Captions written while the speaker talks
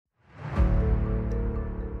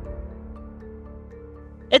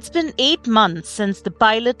It's been 8 months since the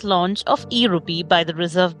pilot launch of e-Rupee by the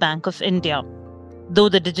Reserve Bank of India. Though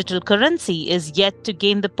the digital currency is yet to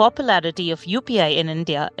gain the popularity of UPI in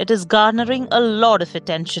India, it is garnering a lot of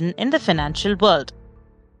attention in the financial world.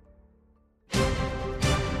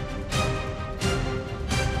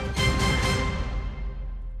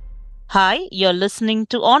 Hi, you're listening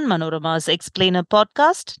to On Manorama's Explainer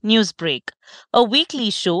podcast, Newsbreak, a weekly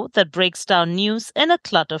show that breaks down news in a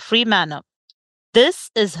clutter-free manner.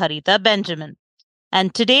 This is Harita Benjamin,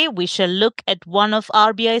 and today we shall look at one of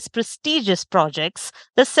RBI's prestigious projects,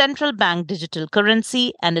 the central bank digital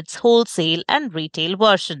currency and its wholesale and retail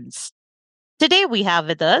versions. Today we have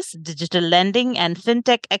with us digital lending and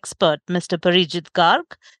fintech expert Mr. Parijat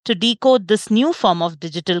Garg to decode this new form of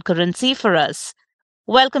digital currency for us.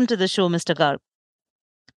 Welcome to the show, Mr. Garg.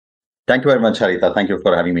 Thank you very much, Harita. Thank you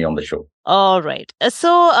for having me on the show. All right.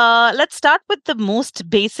 So let's start with the most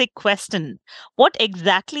basic question. What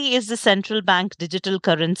exactly is the central bank digital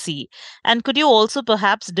currency? And could you also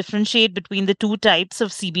perhaps differentiate between the two types of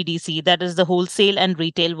CBDC, that is the wholesale and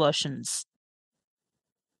retail versions?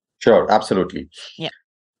 Sure, absolutely. Yeah.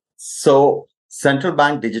 So, central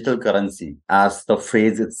bank digital currency, as the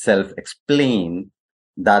phrase itself explains,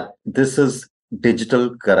 that this is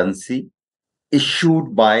digital currency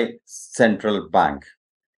issued by central bank.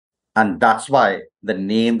 And that's why the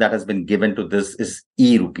name that has been given to this is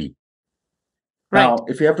e-Rupee. Right. Now,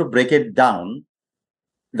 if you have to break it down,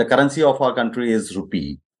 the currency of our country is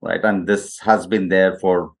rupee, right? And this has been there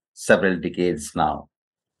for several decades now.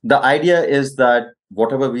 The idea is that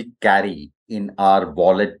whatever we carry in our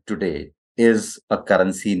wallet today is a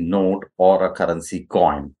currency note or a currency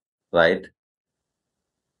coin, right?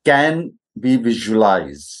 Can we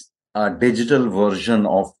visualize a digital version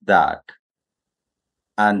of that?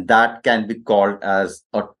 And that can be called as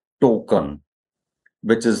a token,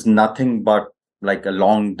 which is nothing but like a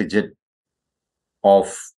long digit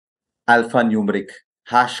of alphanumeric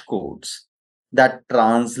hash codes that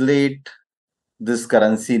translate this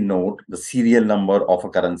currency note, the serial number of a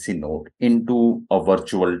currency note, into a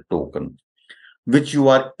virtual token, which you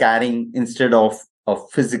are carrying instead of a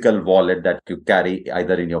physical wallet that you carry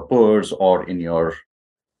either in your purse or in your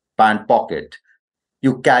pant pocket.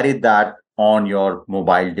 You carry that on your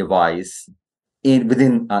mobile device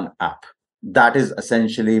within an app. That is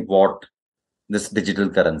essentially what this digital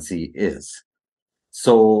currency is.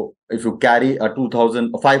 So if you carry a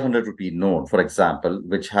 2,500 rupee note, for example,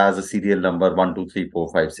 which has a serial number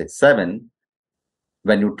 1234567,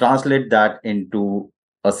 when you translate that into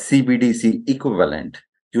a CBDC equivalent,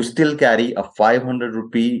 you still carry a 500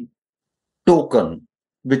 rupee token,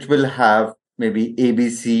 which will have maybe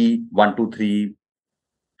ABC123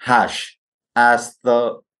 hash as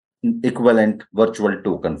the equivalent virtual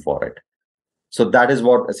token for it. So that is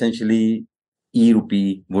what essentially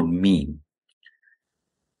e-Rupee would mean.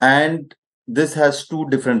 And this has two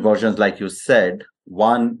different versions, like you said.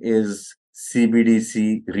 One is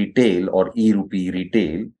CBDC retail or e-Rupee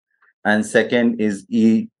retail, and second is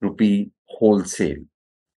e-Rupee wholesale.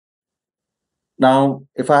 Now,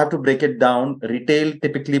 if I have to break it down, retail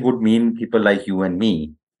typically would mean people like you and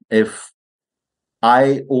me. If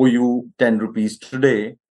I owe you 10 rupees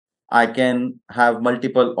today, I can have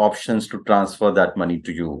multiple options to transfer that money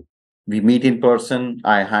to you. We meet in person,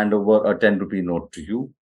 I hand over a 10 rupee note to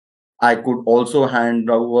you. I could also hand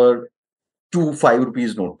over 2 5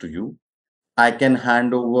 rupees note to you. I can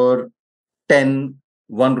hand over 10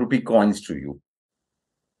 1 rupee coins to you.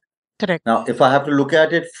 Correct. Now, if I have to look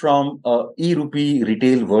at it from a e-Rupee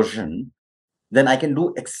retail version, then I can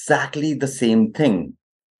do exactly the same thing,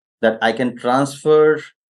 that I can transfer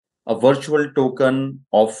a virtual token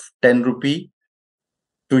of 10 rupee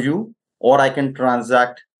to you, or I can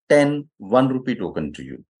transact 10 1 rupee token to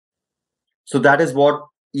you. So that is what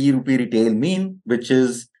e-Rupee retail mean, which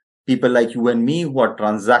is people like you and me who are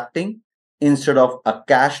transacting. Instead of a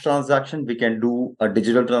cash transaction, we can do a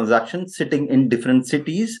digital transaction sitting in different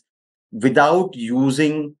cities without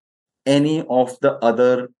using any of the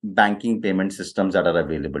other banking payment systems that are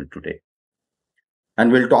available today.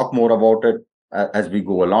 And we'll talk more about it as we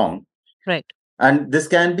go along. Right. And this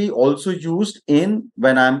can be also used in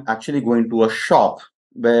when I'm actually going to a shop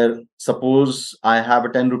where suppose I have a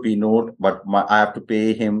 10 rupee note, but I have to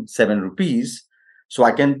pay him 7 rupees. So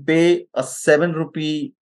I can pay a 7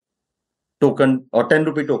 rupee token or 10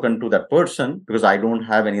 rupee token to that person because I don't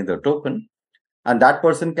have any other token. And that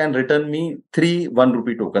person can return me 3 1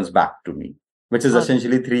 rupee tokens back to me, which is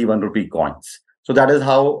essentially 3 1 rupee coins. So that is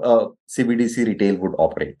how CBDC retail would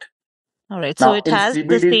operate. All right. So it has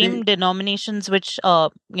the same denominations which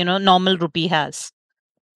normal rupee has.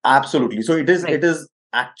 Absolutely. So it is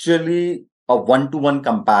actually a one-to-one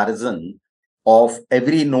comparison of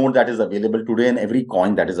every node that is available today and every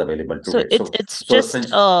coin that is available So today. it's So just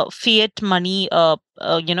essentially, fiat money,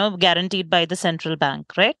 guaranteed by the central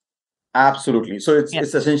bank, right? absolutely. So Yeah.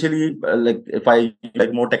 it's essentially like, if I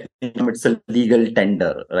like more technical, it's a legal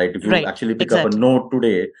tender, right? If you Right. actually pick up a Exactly. note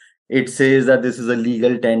today, it says that this is a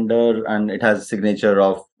legal tender and it has signature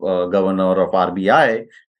of governor of RBI,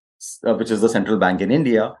 which is the central bank in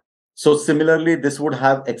India. So similarly, this would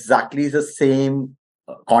have exactly the same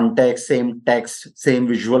context, same text, same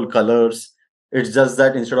visual colors. It's just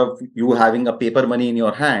that instead of you having a paper money in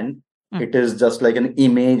your hand, Mm. it is just like an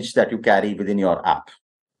image that you carry within your app.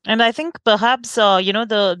 And I think perhaps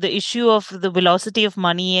the issue of the velocity of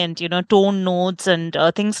money and tone notes and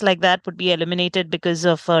things like that would be eliminated because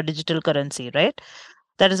of digital currency, right?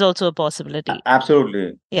 That is also a possibility.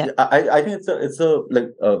 Absolutely. Yeah. Yeah, I think it's a like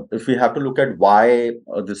if we have to look at why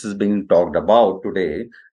this is being talked about today,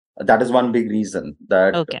 that is one big reason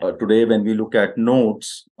that Okay. today when we look at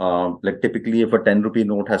notes, like typically if a 10 rupee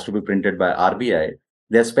note has to be printed by RBI,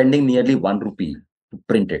 they're spending nearly 1 rupee to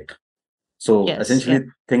print it. So Yes. Yeah. essentially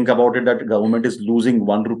think about it that government is losing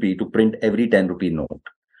 1 rupee to print every 10 rupee note,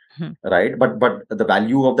 Mhm. right? But the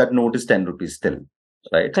value of that note is 10 rupees still,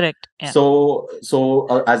 right? Correct. Yeah. So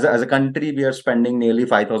as a country, we are spending nearly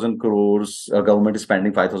 5,000 crores. Government is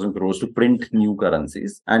spending 5,000 crores to print new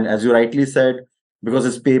currencies. And as you rightly said, because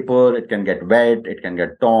it's paper, it can get wet, it can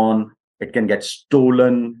get torn, it can get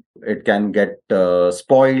stolen, it can get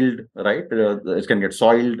spoiled, right? It can get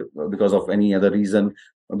soiled because of any other reason.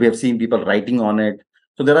 We have seen people writing on it.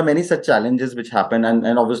 So there are many such challenges which happen,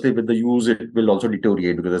 and obviously with the use, it will also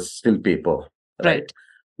deteriorate because it's still paper, right? Right.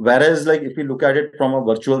 Whereas, like if you look at it from a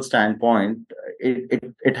virtual standpoint,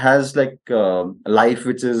 it has like life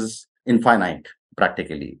which is infinite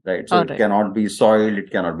practically, right? So All it right. cannot be soiled, it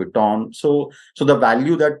cannot be torn. So the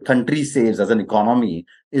value that country saves as an economy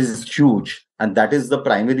is huge, and that is the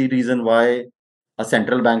primary reason why a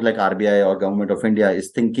central bank like RBI or Government of India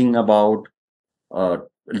is thinking about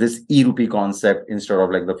this e-rupee concept instead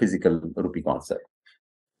of like the physical rupee concept.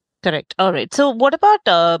 Correct. All right. So what about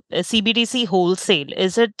CBDC wholesale?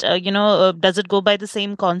 Is it, does it go by the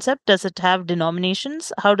same concept? Does it have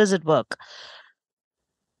denominations? How does it work?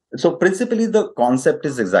 So principally, the concept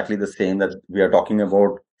is exactly the same, that we are talking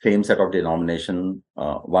about same set of denomination,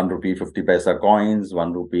 1 rupee, 50 paisa coins,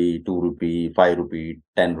 1 rupee, 2 rupee, 5 rupee,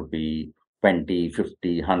 10 rupee, 20,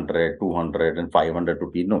 50, 100, 200, and 500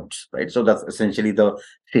 rupee notes, right? So that's essentially the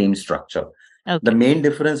same structure. The Okay. main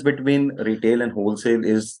difference between retail and wholesale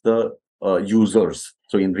is the users.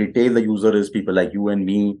 So in retail, the user is people like you and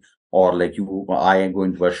me, or like you, I am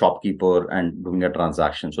going to a shopkeeper and doing a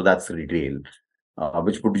transaction. So that's retail,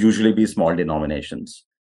 which would usually be small denominations.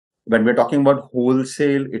 When we're talking about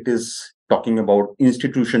wholesale, it is talking about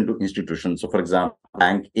institution to institution. So, for example,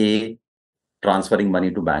 Bank A transferring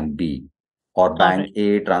money to Bank B, or All Bank right.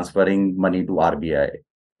 A transferring money to RBI,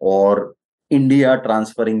 or India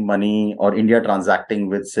transferring money, or India transacting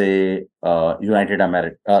with, say, Arab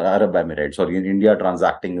Emirates, or in India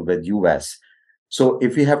transacting with US. So,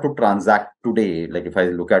 if we have to transact today, like if I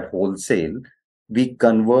look at wholesale, we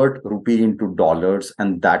convert rupee into dollars,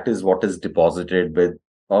 and that is what is deposited with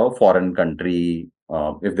a foreign country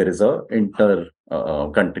if there is a inter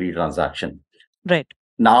country transaction. Right.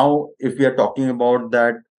 Now, if we are talking about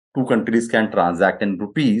that two countries can transact in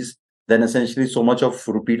rupees, then essentially so much of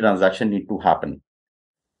rupee transaction need to happen.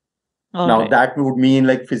 All Now, right. that would mean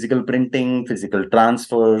like physical printing, physical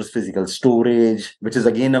transfers, physical storage, which is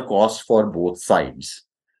again a cost for both sides.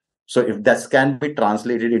 So if that can be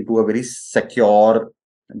translated into a very secure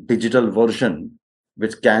digital version,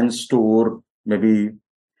 which can store maybe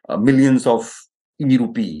millions of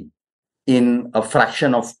e-rupee in a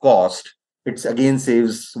fraction of cost, it's again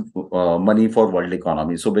saves money for world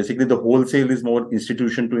economy. So basically, the wholesale is more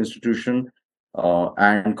institution to institution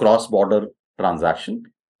and cross-border transaction.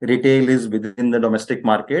 Retail is within the domestic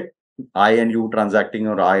market. I and you transacting,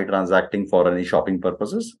 or I transacting for any shopping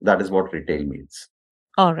purposes. That is what retail means.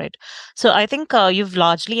 All right. So I think you've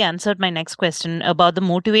largely answered my next question about the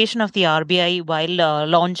motivation of the RBI while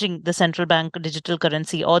launching the central bank digital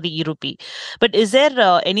currency or the e-rupee. But is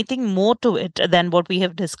there anything more to it than what we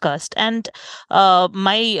have discussed? And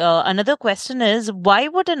my another question is, why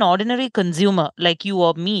would an ordinary consumer like you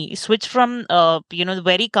or me switch from the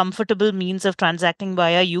very comfortable means of transacting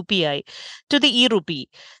via UPI to the e-rupee?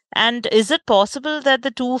 And is it possible that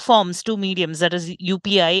the two forms, two mediums, that is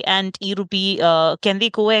UPI and e-rupee, can they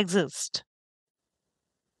coexist?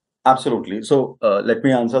 Absolutely. So let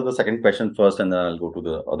me answer the second question first, and then I'll go to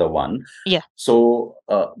the other one. Yeah. So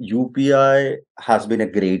UPI has been a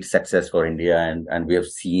great success for India, and we have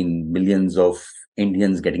seen millions of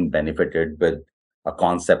Indians getting benefited with a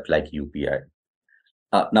concept like UPI.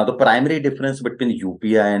 Now, the primary difference between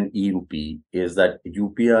UPI and e-Rupee is that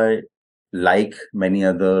UPI, like many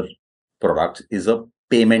other products, is a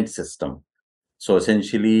payment system. So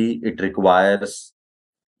essentially, it requires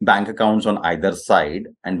bank accounts on either side,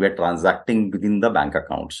 and we're transacting within the bank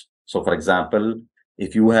accounts. So for example,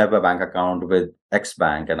 if you have a bank account with X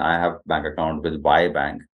bank and I have bank account with Y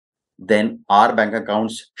bank, then our bank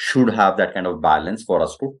accounts should have that kind of balance for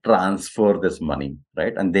us to transfer this money,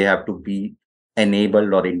 right? And they have to be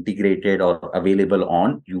enabled or integrated or available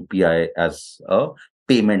on UPI as a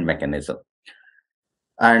payment mechanism.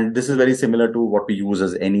 And this is very similar to what we use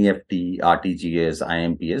as NEFT, RTGS,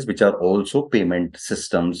 IMPS, which are also payment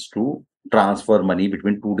systems to transfer money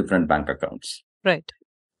between two different bank accounts. Right.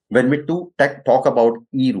 When we talk about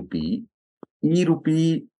e-Rupee,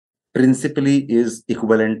 e-Rupee principally is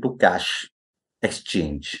equivalent to cash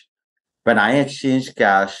exchange. When I exchange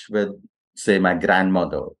cash with, say, my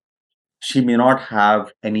grandmother, she may not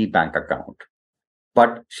have any bank account,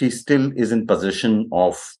 but she still is in possession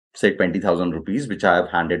of, say, 20,000 rupees, which I have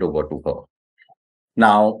handed over to her.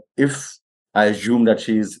 Now, if I assume that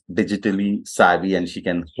she's digitally savvy and she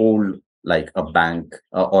can hold like a bank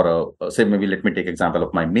or say, maybe let me take example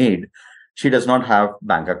of my maid. She does not have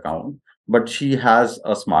bank account, but she has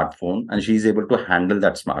a smartphone and she's able to handle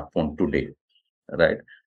that smartphone today, right?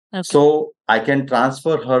 Okay. So I can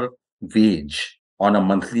transfer her wage on a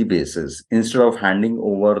monthly basis instead of handing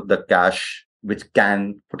over the cash, which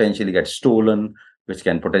can potentially get stolen, which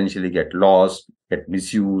can potentially get lost, get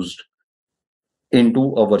misused,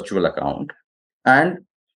 into a virtual account. And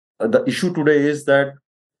the issue today is that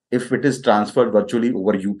if it is transferred virtually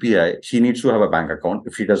over UPI, she needs to have a bank account.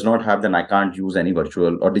 If she does not have, then I can't use any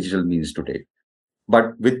virtual or digital means today.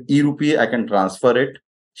 But with e-Rupee, I can transfer it.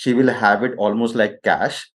 She will have it almost like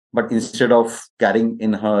cash, but instead of carrying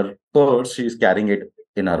in her purse, she is carrying it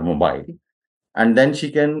in her mobile. And then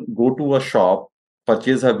she can go to a shop,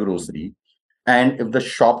 purchase her grocery, and if the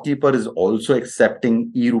shopkeeper is also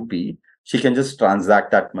accepting e-Rupee, she can just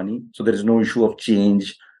transact that money. So there is no issue of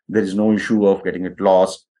change. There is no issue of getting it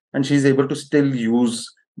lost. And she's able to still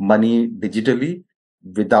use money digitally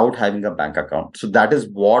without having a bank account. So that is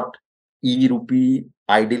what e-Rupee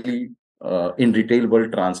ideally in retail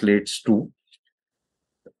world translates to.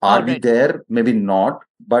 All Are we right. there? Maybe not,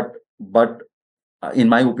 but in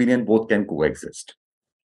my opinion, both can coexist.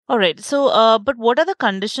 All right. So, but what are the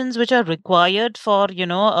conditions which are required for,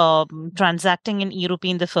 transacting in e-Rupee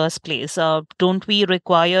in the first place? Don't we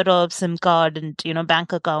require a SIM card and,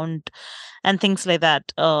 bank account and things like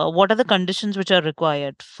that? What are the conditions which are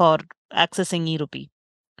required for accessing e-Rupee?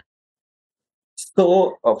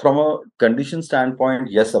 So, from a condition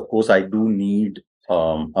standpoint, yes, of course, I do need a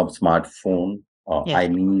smartphone. Yeah. I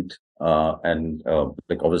need, and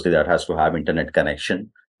like obviously that has to have internet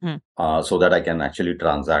connection Hmm. so that I can actually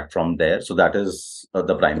transact from there. So that is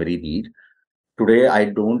the primary need. Today, I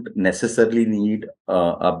don't necessarily need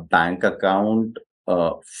a bank account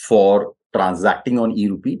for transacting on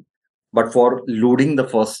e-Rupee, but for loading the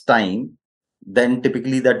first time, then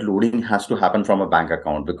typically that loading has to happen from a bank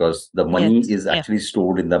account because the Yes. money is Yeah. actually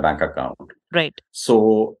stored in the bank account. Right.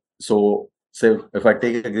 So say if I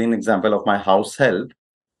take again example of my house help,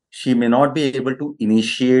 she may not be able to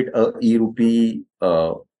initiate a e-Rupee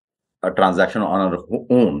a transaction on her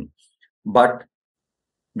own, but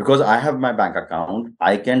because I have my bank account,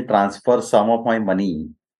 I can transfer some of my money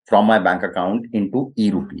from my bank account into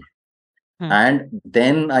e-Rupee. Hmm. And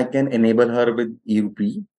then I can enable her with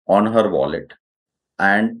e-Rupee on her wallet.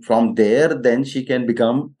 And from there, then she can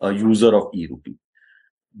become a user of e-Rupee.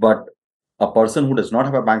 But a person who does not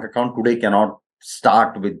have a bank account today cannot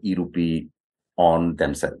start with e-Rupee on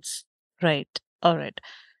themselves. Right. All right.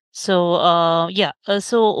 So, yeah.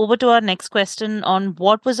 So, over to our next question on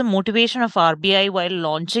what was the motivation of RBI while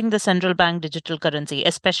launching the central bank digital currency,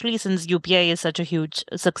 especially since UPI is such a huge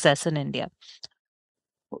success in India.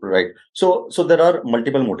 Right. So there are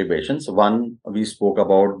multiple motivations. One, we spoke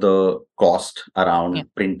about the cost Yeah. around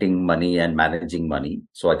printing money and managing money.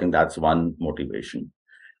 So I think that's one motivation.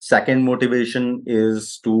 Second motivation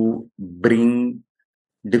is to bring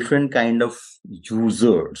different kind of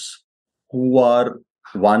users who are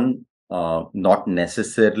one not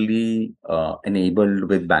necessarily enabled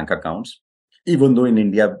with bank accounts. Even though in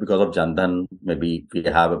India, because of Jandan, maybe we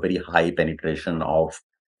have a very high penetration of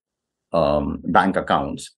bank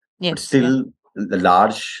accounts, but Yes. Yeah. still the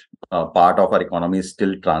large part of our economy is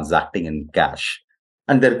still transacting in cash.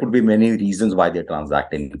 and there could be many reasons why they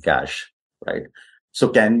transact in cash, right? So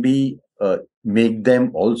can we make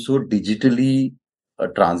them also digitally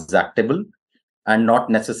transactable and not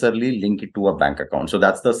necessarily link it to a bank account? So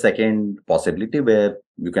that's the second possibility, where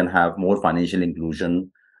you can have more financial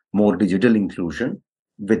inclusion, more digital inclusion,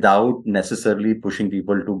 without necessarily pushing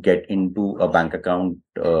people to get into a bank account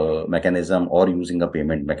mechanism or using a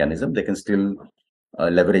payment mechanism. They can still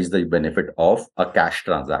leverage the benefit of a cash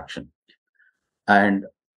transaction. And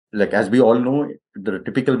like, as we all know, the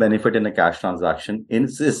typical benefit in a cash transaction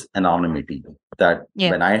is anonymity. That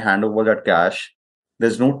Yeah. when I hand over that cash,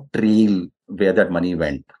 there's no trail where that money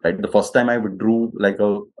went. Right. The first time I withdrew like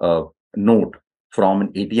a note from an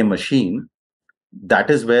ATM machine, that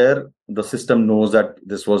is where the system knows that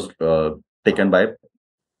this was taken by,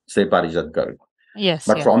 say, Parijat Garg. Yes.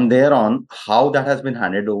 But Yeah. from there on, how that has been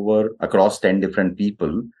handed over across 10 different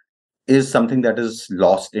people is something that is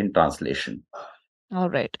lost in translation. All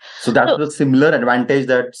right. So that's So, the similar advantage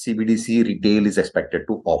that CBDC retail is expected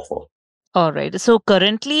to offer. all right. So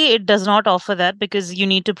currently it does not offer that because you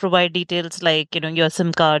need to provide details like, your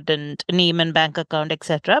SIM card and name and bank account,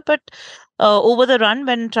 etc. But over the run,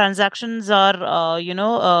 when transactions are,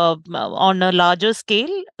 on a larger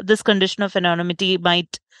scale, this condition of anonymity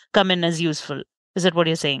might come in as useful. Is that what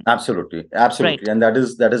you're saying? Absolutely, Right. absolutely, and that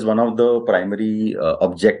is one of the primary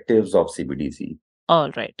objectives of CBDC.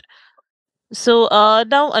 All right. So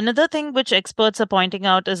now another thing which experts are pointing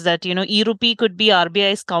out is that e-rupee could be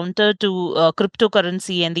RBI's counter to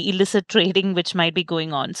cryptocurrency and the illicit trading which might be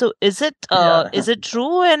going on. So Yeah. is it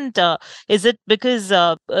true, and is it because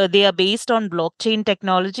they are based on blockchain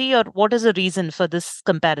technology, or what is the reason for this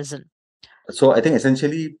comparison? So I think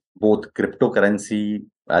essentially both cryptocurrency,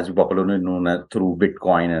 as we popularly known as through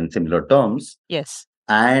Bitcoin and similar terms, Yes.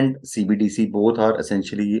 and CBDC, both are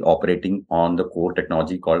essentially operating on the core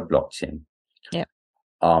technology called blockchain. Yeah.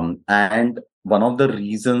 And one of the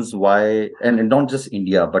reasons why, and not just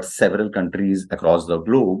India, but several countries across the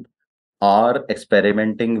globe are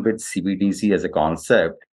experimenting with CBDC as a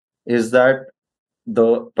concept, is that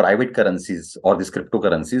the private currencies or these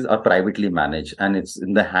cryptocurrencies are privately managed, and it's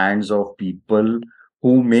in the hands of people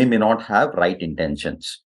who may not have right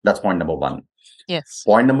intentions. That's point number one. Yes.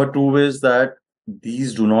 Point number two is that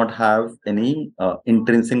these do not have any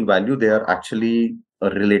intrinsic value. They are actually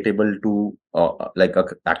relatable to like a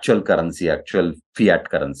actual currency, actual fiat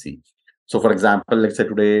currency. So, for example, let's say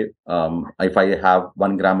today, if I have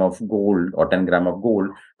 1 gram of gold or 10 gram of gold,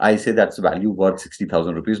 I say that's value worth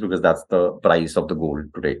 60,000 rupees because that's the price of the gold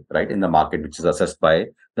today, right, in the market, which is assessed by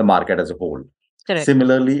the market as a whole. Correct.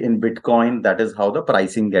 Similarly, in Bitcoin, that is how the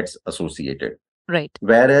pricing gets associated. Right.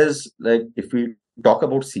 Whereas, like, if we talk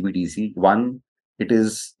about CBDC, one, it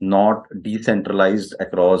is not decentralized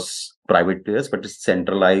across private players, but it's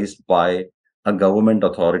centralized by a government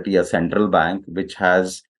authority, a central bank, which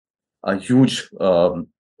has a huge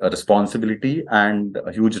responsibility and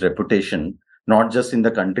a huge reputation, not just in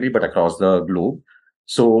the country but across the globe.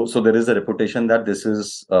 So there is a reputation that this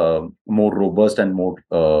is more robust and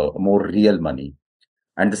more real money.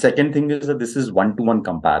 And the second thing is that this is one-to-one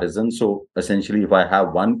comparison. So essentially, if I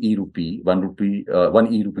have one e-rupee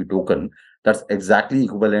token, that's exactly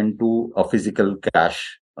equivalent to a physical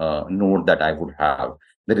cash note that I would have.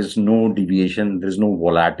 There is no deviation, there is no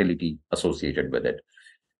volatility associated with it.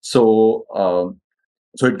 So,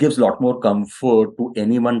 so it gives a lot more comfort to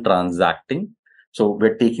anyone transacting. So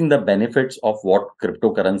we're taking the benefits of what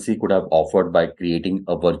cryptocurrency could have offered by creating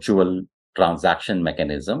a virtual transaction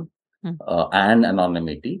mechanism Hmm. and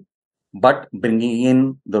anonymity, but bringing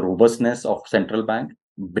in the robustness of central bank,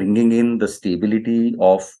 bringing in the stability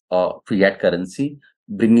of fiat currency,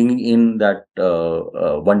 bringing in that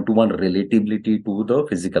one-to-one relatability to the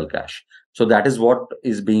physical cash. So that is what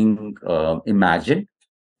is being imagined,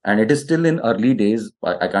 and it is still in early days.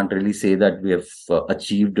 I can't really say that we have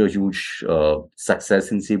achieved a huge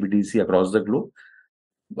success in CBDC across the globe.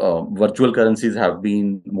 Virtual currencies have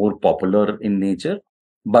been more popular in nature,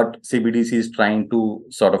 but CBDC is trying to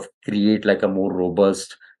sort of create like a more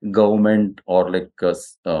robust government or like a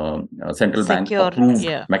central bank Secure. approved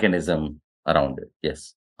Yeah. mechanism around it.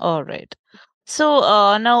 Yes. All right. So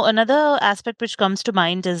now another aspect which comes to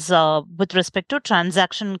mind is with respect to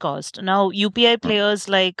transaction cost. Now UPI Mm. players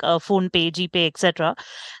like PhonePe, GPay, etc.,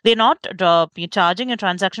 they're not charging a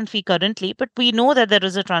transaction fee currently, but we know that there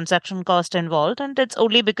is a transaction cost involved, and it's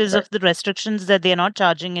only because Right. of the restrictions that they're not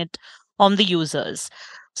charging it on the users.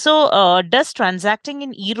 So does transacting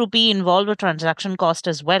in e-rupee involve a transaction cost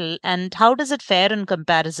as well, and how does it fare in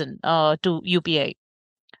comparison to UPI?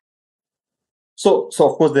 So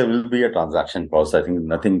of course there will be a transaction cost. I think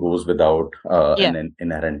nothing goes without Yeah, an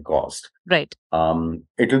inherent cost. right.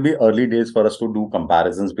 It will be early days for us to do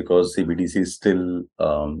comparisons because CBDC is still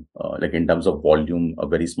like in terms of volume a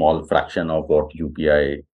very small fraction of what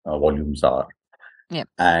UPI volumes are. Yeah,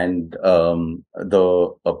 And the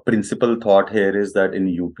principal thought here is that in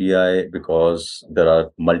UPI, because there are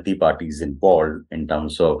multi parties involved in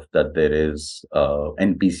terms of that there is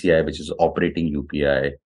NPCI, which is operating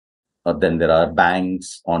UPI, then there are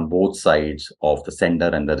banks on both sides of the sender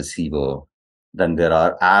and the receiver. Then there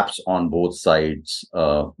are apps on both sides.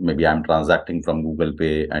 Maybe I'm transacting from Google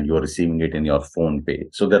Pay and you're receiving it in your phone pay.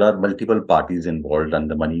 So there are multiple parties involved, and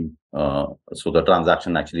the money. So the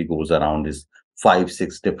transaction actually goes around is five,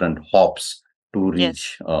 six different hops to yes.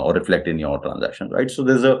 reach or reflect in your transaction, right? So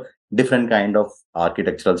there's a different kind of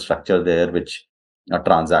architectural structure there which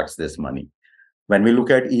transacts this money. When we look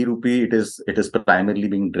at e-Rupee, it is primarily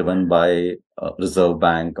being driven by Reserve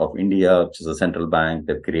Bank of India, which is a central bank.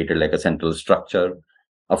 They've created like a central structure.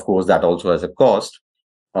 Of course, that also has a cost.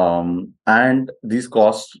 And these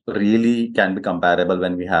costs really can be comparable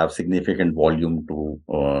when we have significant volume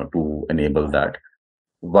to enable that.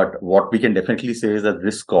 But what we can definitely say is that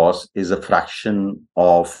this cost is a fraction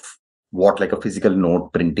of what like a physical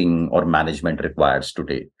note printing or management requires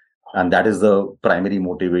today. And that is the primary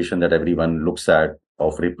motivation that everyone looks at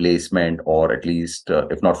of replacement, or at least,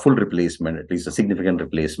 if not full replacement, at least a significant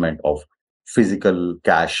replacement of physical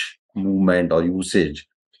cash movement or usage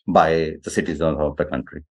by the citizens of the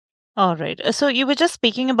country. All right. So you were just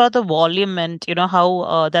speaking about the volume and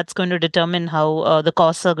how that's going to determine how the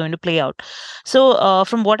costs are going to play out. So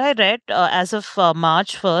from what I read, as of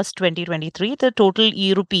March 1st, 2023, the total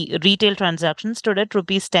e-rupee retail transactions stood at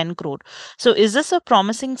rupees 10 crore. So is this a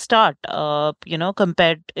promising start?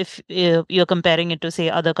 Compared if you're comparing it to say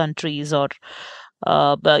other countries or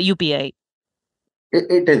UPI.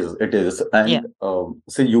 It is. Yeah. And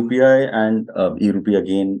say UPI and e-Rupee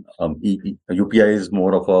again, UPI is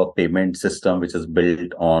more of a payment system which is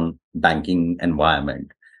built on banking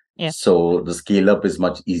environment. Yeah. So the scale up is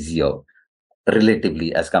much easier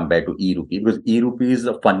relatively as compared to e-Rupee, because e-Rupee is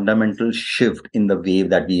a fundamental shift in the way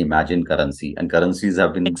that we imagine currency. And currencies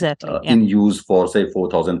have been Exactly. Yeah. in use for say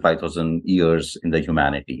 4,000, 5,000 years in the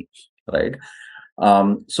humanity, right?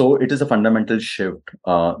 So it is a fundamental shift.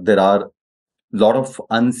 There are lot of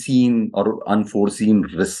unseen or unforeseen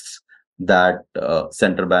risks that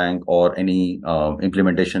central bank or any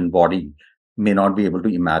implementation body may not be able to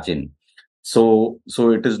imagine. So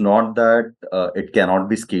it is not that it cannot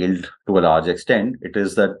be scaled to a large extent. It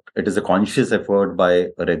is that it is a conscious effort by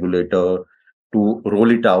a regulator to roll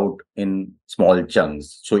it out in small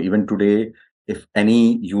chunks. So even today, if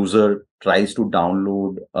any user tries to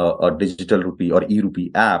download a digital rupee or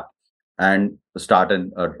e-rupee app and start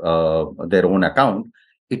their own account,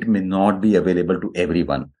 it may not be available to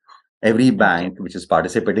everyone. Every Okay. bank which is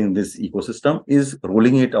participating in this ecosystem is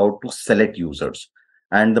rolling it out to select users.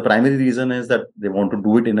 And the primary reason is that they want to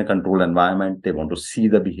do it in a controlled environment. They want to see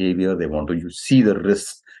the behavior. They want to see the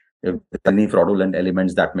risks, if any fraudulent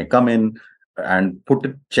elements that may come in, and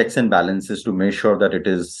put checks and balances to make sure that it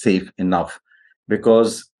is safe enough.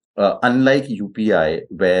 Because unlike UPI,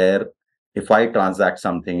 where if I transact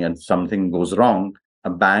something and something goes wrong, a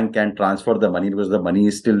bank can transfer the money because the money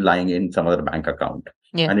is still lying in some other bank account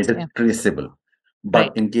Yes. and it is Yeah. traceable. But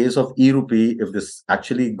Right. in case of e-Rupee, if this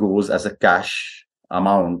actually goes as a cash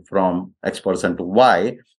amount from X person to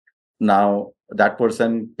Y, now that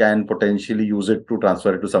person can potentially use it to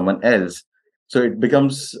transfer it to someone else. So it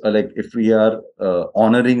becomes like if we are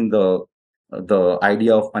honoring the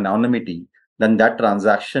idea of anonymity, then that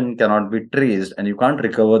transaction cannot be traced and you can't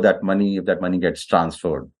recover that money if that money gets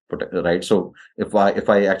transferred, right? So if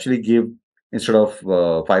I actually give, instead of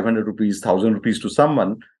 500 rupees, 1,000 rupees to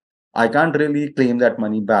someone, I can't really claim that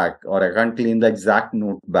money back, or I can't claim the exact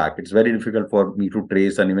note back. It's very difficult for me to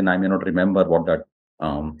trace, and even I may not remember what that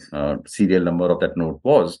serial number of that note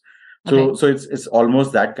was. Right. So it's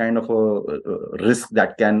almost that kind of a risk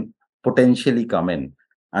that can potentially come in,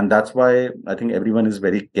 and that's why I think everyone is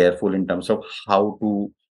very careful in terms of how to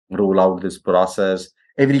roll out this process.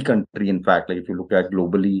 Every country, in fact, like if you look at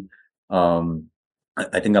globally, um,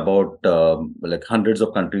 I think about like hundreds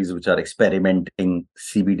of countries which are experimenting Yep.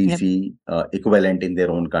 CBDC equivalent in their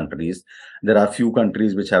own countries. There are few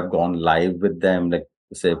countries which have gone live with them, like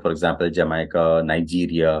say, for example, Jamaica,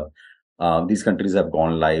 Nigeria. These countries have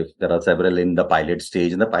gone live. There are several in the pilot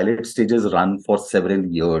stage, and the pilot stages run for several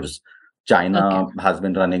years. Okay. China has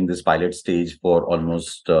been running this pilot stage for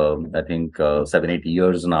almost, I think, 7, 8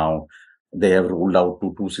 years now. They have rolled out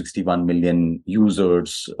to 261 million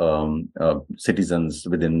users, citizens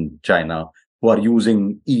within China. who are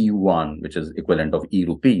using E1, which is equivalent of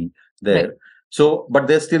e-Rupee Right. there. So, but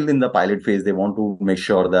they're still in the pilot phase. They want to make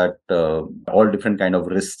sure that all different kind of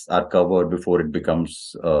risks are covered before it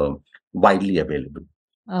becomes widely available.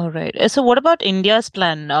 All right. So, what about India's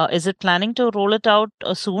plan? Is it planning to roll it out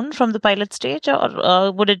soon from the pilot stage,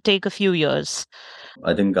 or would it take a few years?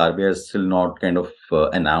 I think RBI has still not kind of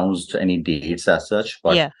announced any dates as such,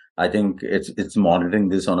 but Yeah, I think it's monitoring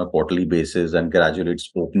this on a quarterly basis, and gradually it's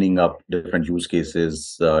opening up different use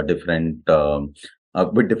cases, different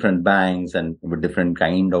with different banks and with different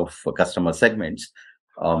kind of customer segments.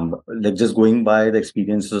 Like just going by the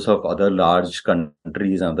experiences of other large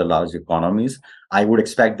countries and other large economies, I would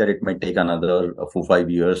expect that it might take another 4 5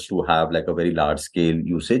 years to have like a very large scale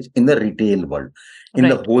usage in the retail world. In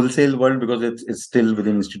the right. wholesale world, because it's still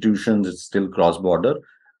within institutions, it's still cross border,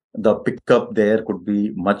 the pickup there could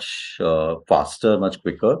be much faster, much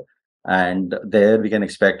quicker, and there we can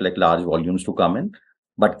expect like large volumes to come in.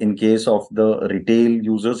 But in case of the retail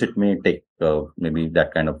users, it may take maybe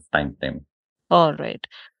that kind of time. All right.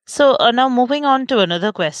 So now moving on to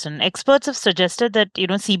another question. Experts have suggested that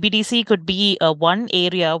CBDC could be one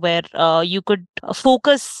area where you could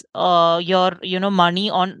focus your money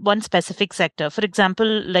on one specific sector. For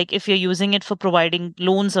example, like if you're using it for providing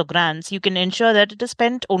loans or grants, you can ensure that it is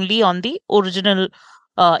spent only on the original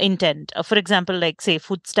intent. For example, like say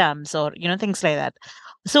food stamps or things like that.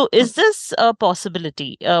 So is this a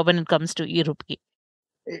possibility when it comes to e-rupee?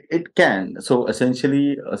 It can. So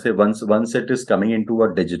essentially, say once it is coming into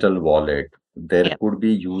a digital wallet, there Yeah, could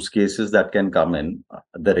be use cases that can come in.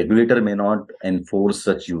 The regulator may not enforce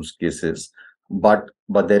such use cases, but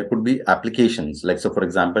there could be applications. Like so, for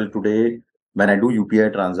example, today when I do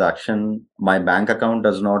UPI transaction, my bank account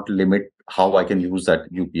does not limit how I can use that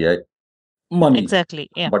UPI money. exactly.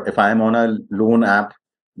 Yeah, But if I am on a loan app,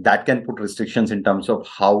 that can put restrictions in terms of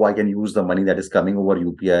how I can use the money that is coming over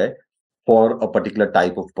UPI for a particular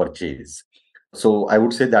type of purchase. So I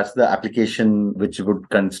would say that's the application which would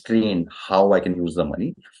constrain how I can use the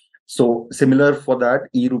money. So similar for that,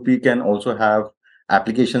 e-Rupee can also have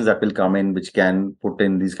applications that will come in which can put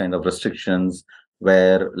in these kind of restrictions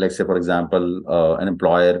where, let's say, for example, an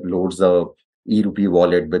employer loads the e-Rupee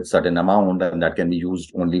wallet with certain amount and that can be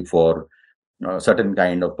used only for certain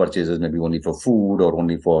kind of purchases, maybe only for food or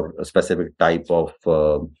only for a specific type of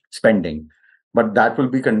spending. But that will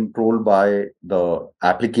be controlled by the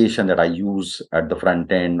application that I use at the front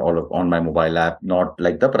end or on my mobile app, not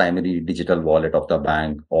like the primary digital wallet of the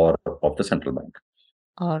bank or of the central bank.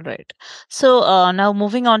 all right. So now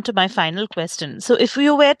moving on to my final question. So if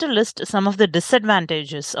you were to list some of the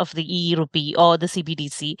disadvantages of the e-rupee or the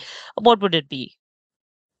CBDC, what would it be?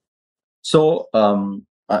 So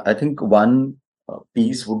I think one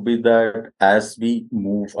piece would be that as we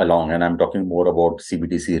move along, and I'm talking more about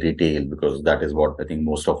CBDC retail because that is what I think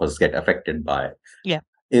most of us get affected by, Yeah,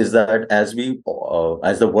 is that as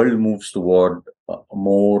the world moves toward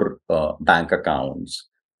more bank accounts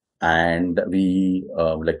and we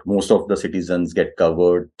like most of the citizens get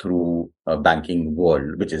covered through a banking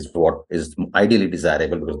world, which is what is ideally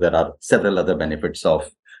desirable because there are several other benefits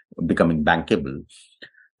of becoming bankable,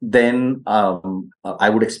 then I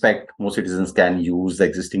would expect most citizens can use the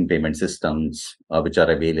existing payment systems which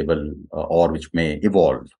are available or which may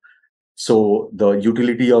evolve. So the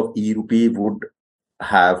utility of e-Rupee would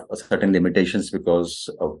have a certain limitations because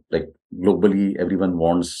like globally everyone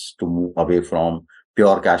wants to move away from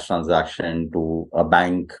pure cash transaction to a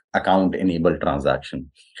bank account enabled transaction.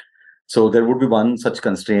 So there would be one such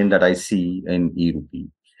constraint that I see in e-Rupee.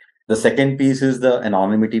 The second piece is the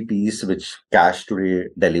anonymity piece, which cash today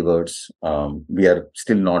delivers. We are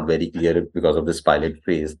still not very clear because of this pilot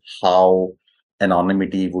phase how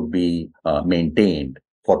anonymity would be maintained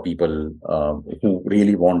for people who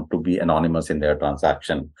really want to be anonymous in their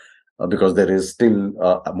transaction. Because there is still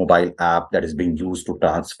a mobile app that is being used to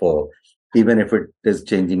transfer, even if it is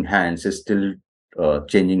changing hands, is still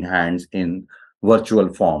changing hands in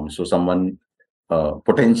virtual form. So someone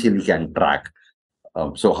potentially can track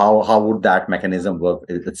so how would that mechanism work?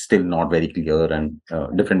 It's still not very clear, and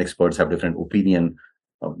different experts have different opinion,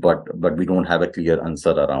 but we don't have a clear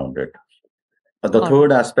answer around it. The all right.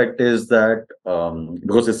 third aspect is that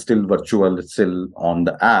because it's still virtual, it's still on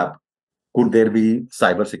the app. Could there be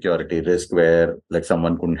cybersecurity risk where like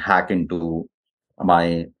someone could hack into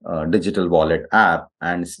my digital wallet app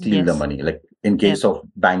and steal the Yes. money? Like in Yeah. case of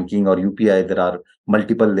banking or UPI, there are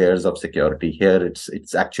multiple layers of security. Here,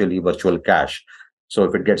 it's actually virtual cash. So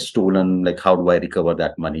if it gets stolen, like how do I recover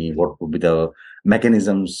that money? What would be the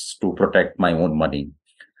mechanisms to protect my own money?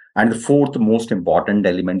 And the fourth most important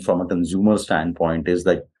element from a consumer standpoint is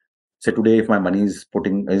like say today, if my money is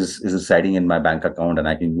residing in my bank account and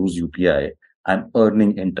I can use UPI, I'm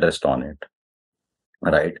earning interest on it,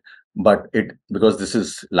 right? But it, because this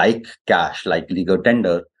is like cash, like legal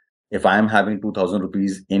tender, if I am having 2000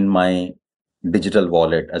 rupees in my digital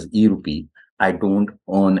wallet as e-rupee, I don't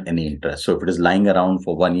earn any interest. So if it is lying around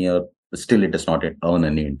for 1 year, still it does not earn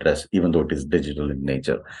any interest, even though it is digital in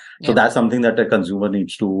nature. So Yeah. that's something that a consumer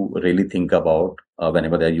needs to really think about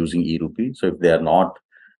whenever they're using e-rupee. So if they are not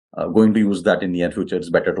going to use that in near future, it's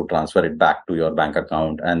better to transfer it back to your bank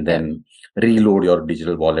account and Yeah. then reload your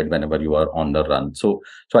digital wallet whenever you are on the run. So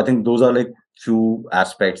I think those are like few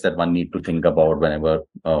aspects that one need to think about whenever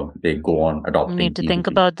they go on You need adopting to think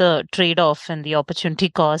e-rupee. about the trade-off and the opportunity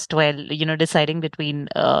cost while, deciding between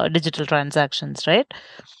digital transactions, right?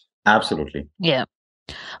 Absolutely. Yeah.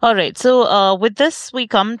 All right. So, with this, we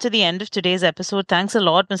come to the end of today's episode. Thanks a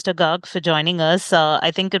lot, Mr. Garg, for joining us.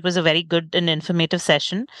 I think it was a very good and informative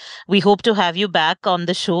session. We hope to have you back on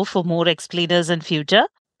the show for more explainers in future.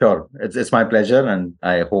 Sure. It's my pleasure. And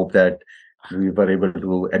I hope that we were able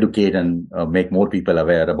to educate and make more people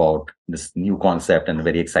aware about this new concept and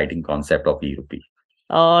very exciting concept of e-rupee.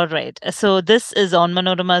 All right. So this is On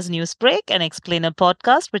Manorama's News Break, an explainer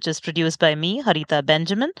podcast, which is produced by me, Harita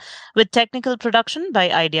Benjamin, with technical production by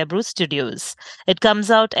Idea Brew Studios. It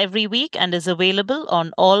comes out every week and is available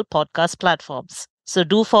on all podcast platforms. So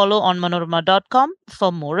do follow onmanorama.com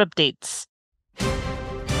for more updates.